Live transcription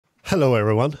Hello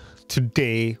everyone,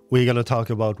 today we're gonna talk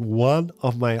about one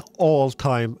of my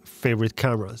all-time favorite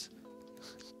cameras,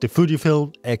 the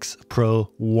Fujifilm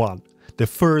X-pro1, the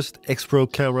first X-pro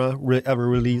camera ever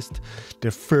released,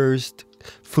 the first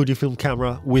Fujifilm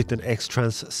camera with an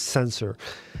X-trans sensor.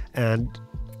 And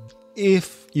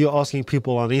if you're asking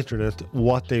people on the internet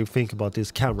what they think about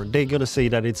this camera, they're gonna say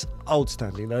that it's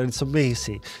outstanding, that it's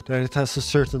amazing, that it has a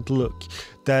certain look,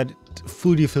 that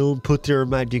Fujifilm put their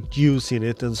magic juice in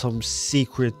it and some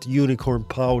secret unicorn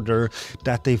powder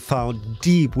that they found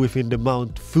deep within the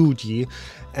Mount Fuji,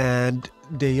 and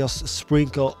they just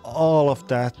sprinkle all of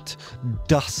that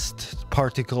dust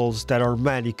particles that are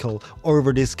magical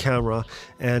over this camera,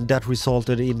 and that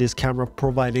resulted in this camera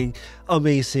providing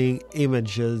amazing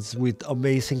images with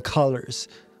amazing colors.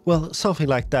 Well, something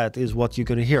like that is what you're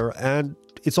gonna hear, and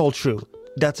it's all true.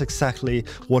 That's exactly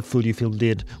what Fujifilm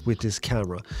did with this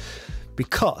camera.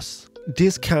 Because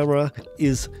this camera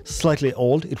is slightly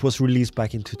old, it was released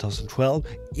back in 2012,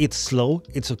 it's slow,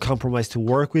 it's a compromise to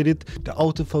work with it, the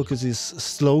autofocus is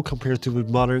slow compared to with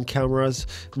modern cameras,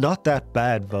 not that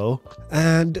bad though,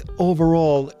 and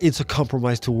overall it's a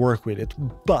compromise to work with it,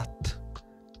 but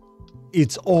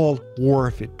it's all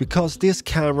worth it because this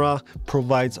camera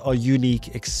provides a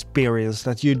unique experience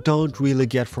that you don't really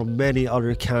get from many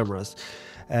other cameras.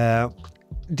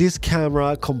 This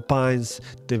camera combines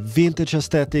the vintage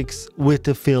aesthetics with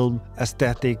the film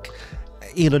aesthetic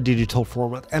in a digital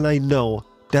format, and I know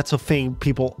that's a thing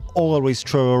people always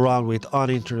throw around with on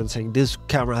the internet, saying this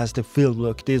camera has the film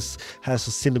look, this has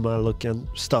a cinema look and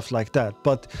stuff like that,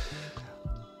 but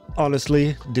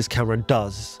honestly this camera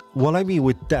does. What I mean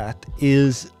with that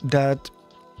is that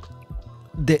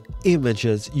the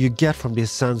images you get from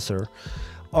this sensor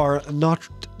are not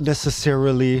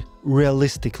necessarily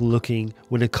realistic looking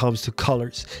when it comes to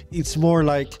colors. It's more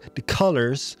like the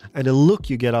colors and the look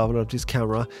you get out of this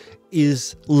camera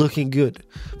is looking good.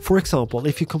 For example,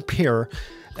 if you compare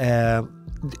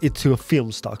it to a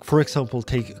film stock, for example,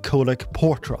 take Kodak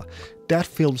Portra. That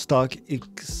film stock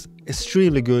is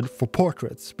extremely good for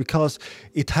portraits because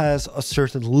it has a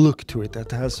certain look to it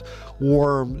that has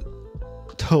warm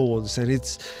tones, and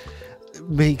it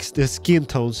makes the skin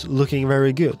tones looking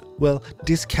very good. Well,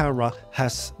 this camera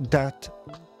has that,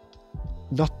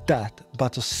 not that,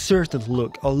 but a certain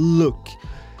look, a look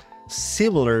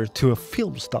similar to a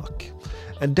film stock,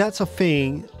 and that's a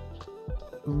thing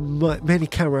many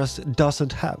cameras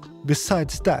doesn't have.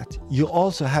 Besides that, you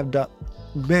also have that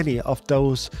many of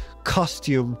those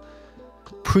costume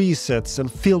presets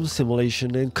and film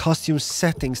simulation and costume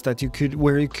settings that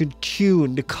where you could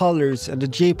tune the colors and the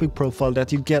JPEG profile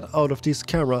that you get out of this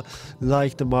camera,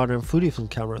 like the modern Fujifilm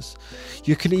cameras.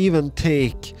 You can even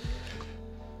take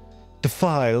the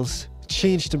files,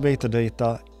 change the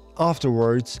metadata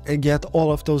afterwards and get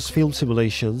all of those film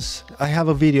simulations. I have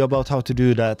a video about how to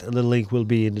do that and the link will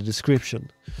be in the description.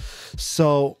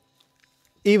 So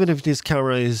even if this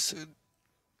camera is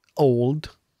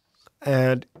old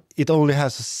and it only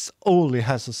has a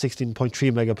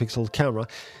 16.3 megapixel camera,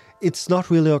 it's not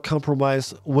really a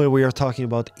compromise when we are talking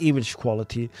about image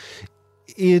quality.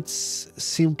 It's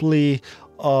simply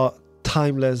a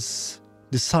timeless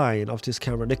design of this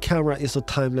camera. The camera is a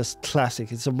timeless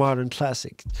classic. It's a modern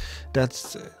classic.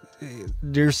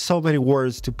 There's so many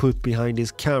words to put behind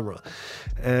this camera,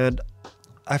 and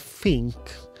I think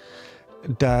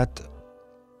that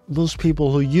most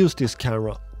people who use this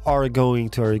camera are going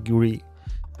to agree.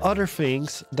 Other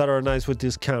things that are nice with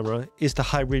this camera is the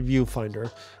hybrid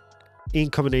viewfinder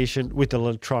in combination with the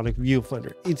electronic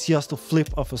viewfinder. It's just a flip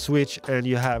of a switch and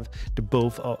you have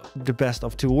the best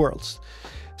of two worlds.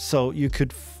 So you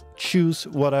could choose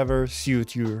whatever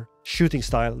suits your shooting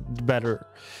style better.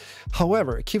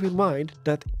 However, keep in mind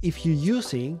that if you're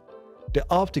using the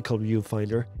optical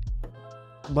viewfinder,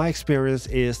 my experience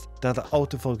is that the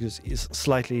autofocus is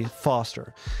slightly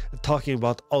faster. Talking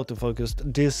about autofocus,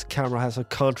 this camera has a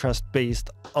contrast-based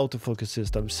autofocus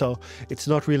system, so it's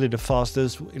not really the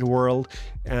fastest in the world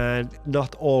and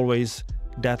not always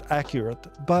that accurate,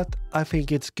 but I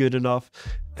think it's good enough,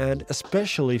 and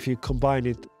especially if you combine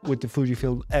it with the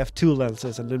Fujifilm f2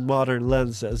 lenses and the modern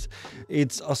lenses,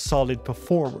 it's a solid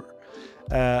performer.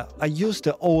 I use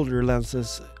the older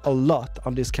lenses a lot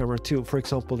on this camera too, for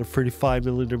example the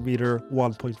 35mm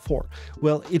 1.4.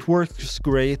 Well, it works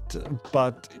great,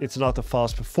 but it's not a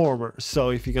fast performer,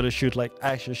 so if you're gonna shoot like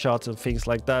action shots and things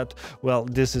like that, well,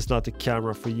 this is not the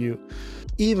camera for you.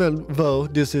 Even though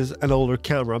this is an older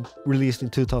camera released in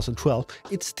 2012,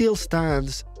 it still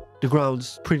stands the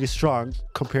ground's pretty strong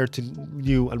compared to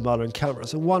new and modern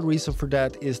cameras. And one reason for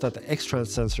that is that the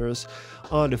X-trans sensors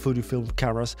on the Fujifilm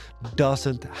cameras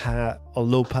doesn't have a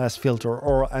low-pass filter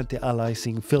or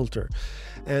anti-aliasing filter.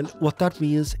 And what that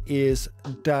means is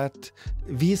that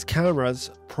these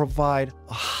cameras provide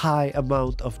a high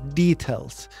amount of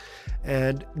details,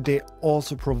 and they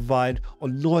also provide a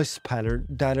noise pattern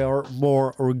that are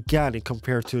more organic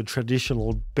compared to a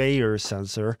traditional Bayer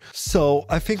sensor. So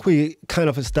I think we kind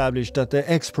of established that the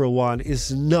X-pro1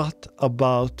 is not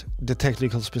about the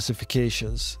technical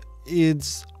specifications.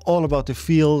 It's all about the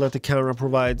feel that the camera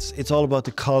provides. It's all about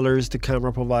the colors the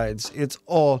camera provides. It's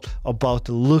all about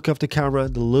the look of the camera,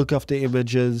 the look of the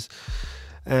images.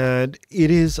 And it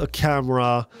is a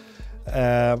camera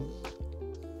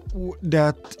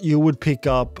that you would pick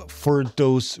up for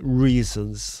those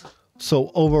reasons. So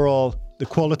overall, the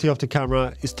quality of the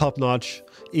camera is top-notch,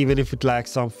 even if it lacks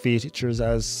some features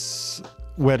as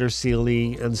weather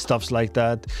sealing and stuff like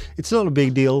that. It's not a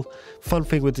big deal. Fun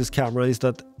thing with this camera is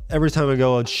that every time I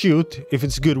go and shoot, if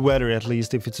it's good weather at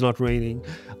least, if it's not raining,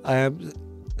 I am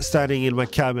standing in my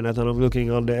cabinet and I'm looking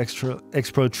on the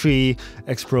X-pro3,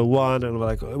 X-pro1, and I'm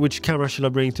like, which camera should I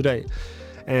bring today?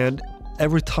 And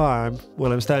every time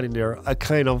when I'm standing there, I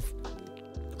kind of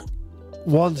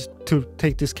want to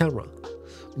take this camera.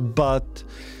 But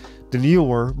the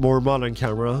newer, more modern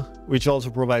camera, which also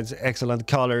provides excellent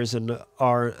colors and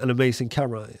are an amazing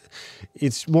camera,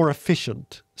 it's more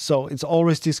efficient. So it's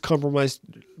always this compromise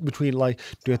between, like,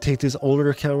 do I take this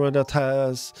older camera that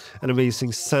has an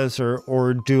amazing sensor,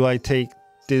 or do I take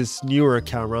this newer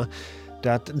camera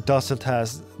that doesn't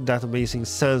has that amazing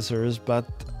sensors but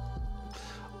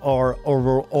are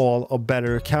overall a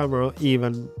better camera?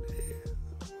 Even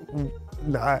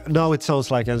now it sounds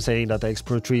like I'm saying that the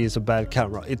X-pro3 is a bad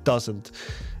camera. It doesn't.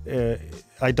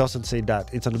 I doesn't say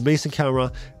that. It's an amazing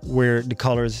camera where the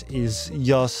colors is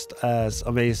just as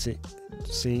amazing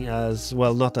as,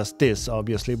 well, not as this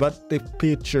obviously, but the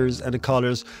pictures and the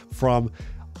colors from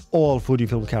all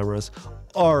Fujifilm cameras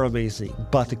are amazing.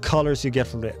 But the colors you get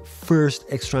from the first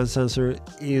X-trans sensor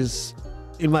is,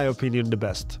 in my opinion, the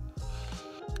best.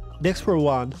 The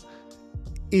X-pro1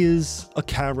 is a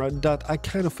camera that I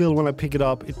kind of feel when I pick it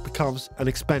up, it becomes an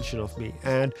expansion of me,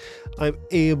 and I'm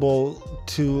able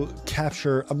to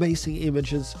capture amazing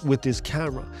images with this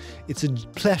camera. It's a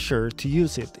pleasure to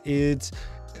use it. It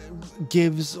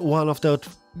gives me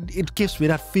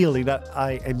that feeling that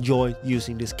I enjoy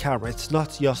using this camera. It's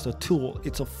not just a tool,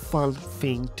 it's a fun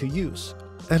thing to use.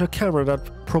 And a camera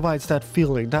that provides that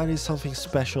feeling, that is something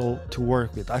special to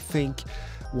work with. I think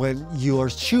when you are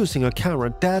choosing a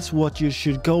camera, that's what you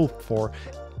should go for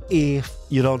if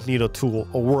you don't need a tool,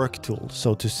 a work tool,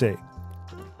 so to say.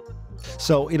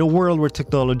 So in a world where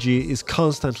technology is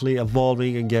constantly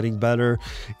evolving and getting better,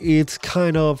 it's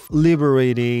kind of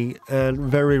liberating and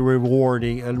very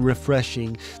rewarding and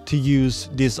refreshing to use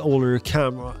this older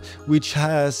camera, which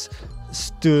has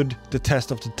stood the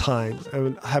test of the time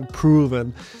and have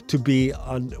proven to be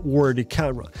a worthy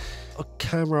camera. A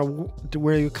camera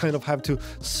where you kind of have to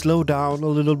slow down a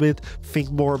little bit,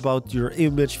 think more about your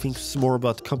image, think more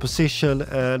about composition,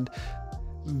 and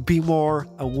be more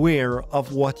aware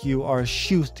of what you are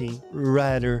shooting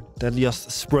rather than just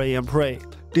spray and pray.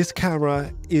 This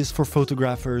camera is for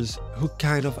photographers who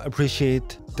kind of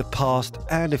appreciate the past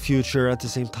and the future at the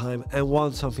same time and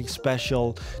want something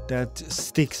special that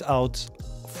sticks out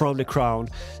from the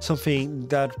crowd, something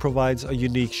that provides a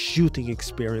unique shooting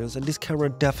experience, and this camera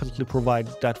definitely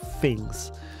provides that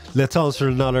things. Let's answer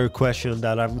another question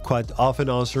that I'm quite often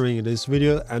answering in this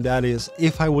video, and that is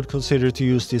if I would consider to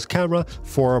use this camera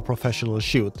for a professional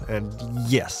shoot. And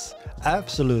yes,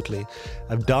 absolutely.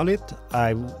 I've done it,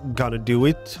 I'm gonna do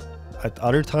it at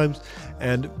other times,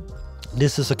 and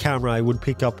this is a camera I would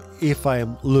pick up if I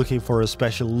am looking for a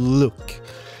special look.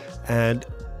 And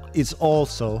it's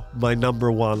also my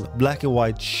 #1 black and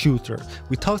white shooter.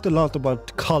 We talked a lot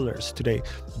about colors today,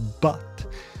 but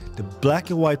the black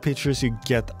and white pictures you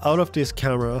get out of this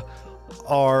camera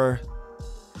are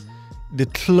the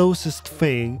closest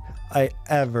thing I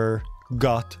ever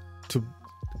got to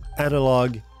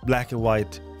analog black and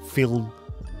white film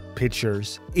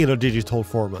pictures in a digital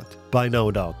format, by no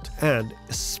doubt. And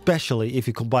especially if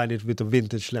you combine it with a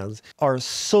vintage lens, are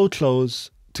so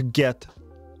close to get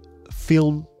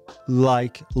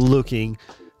film-like looking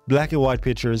black and white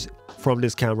pictures from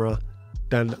this camera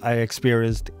than I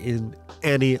experienced in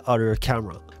any other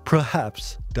camera.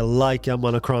 Perhaps the Leica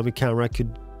monochromic camera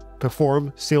could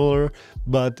perform similar,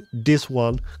 but this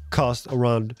one cost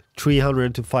around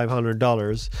 $300 to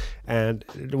 $500, and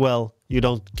well, you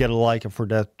don't get a Leica for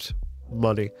that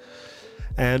money.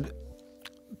 And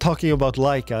talking about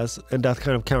Leicas and that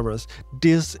kind of cameras,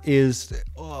 this is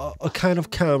a kind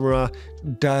of camera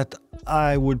that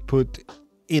I would put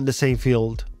in the same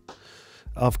field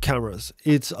of cameras.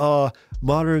 It's a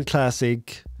modern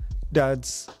classic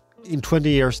that's in 20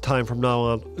 years time from now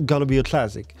on gonna be a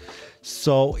classic.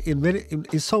 So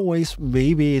in some ways,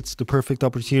 maybe it's the perfect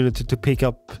opportunity to pick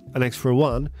up an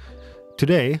X-pro1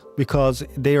 today, because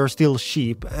they are still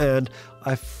cheap, and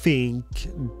I think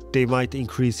they might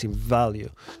increase in value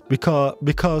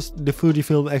because the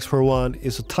Fujifilm X-pro1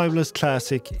 is a timeless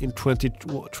classic in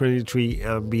 2023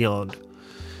 and beyond.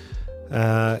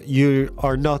 You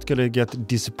are not gonna get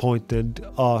disappointed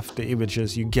of the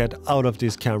images you get out of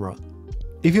this camera.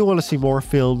 If you want to see more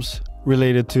films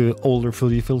related to older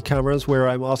Fujifilm cameras where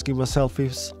I'm asking myself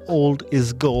if old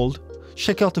is gold,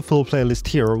 check out the full playlist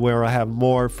here where I have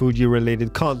more Fuji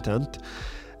related content.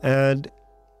 And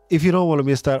if you don't want to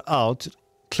miss that out,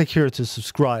 click here to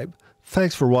subscribe.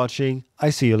 Thanks for watching. I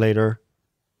see you later.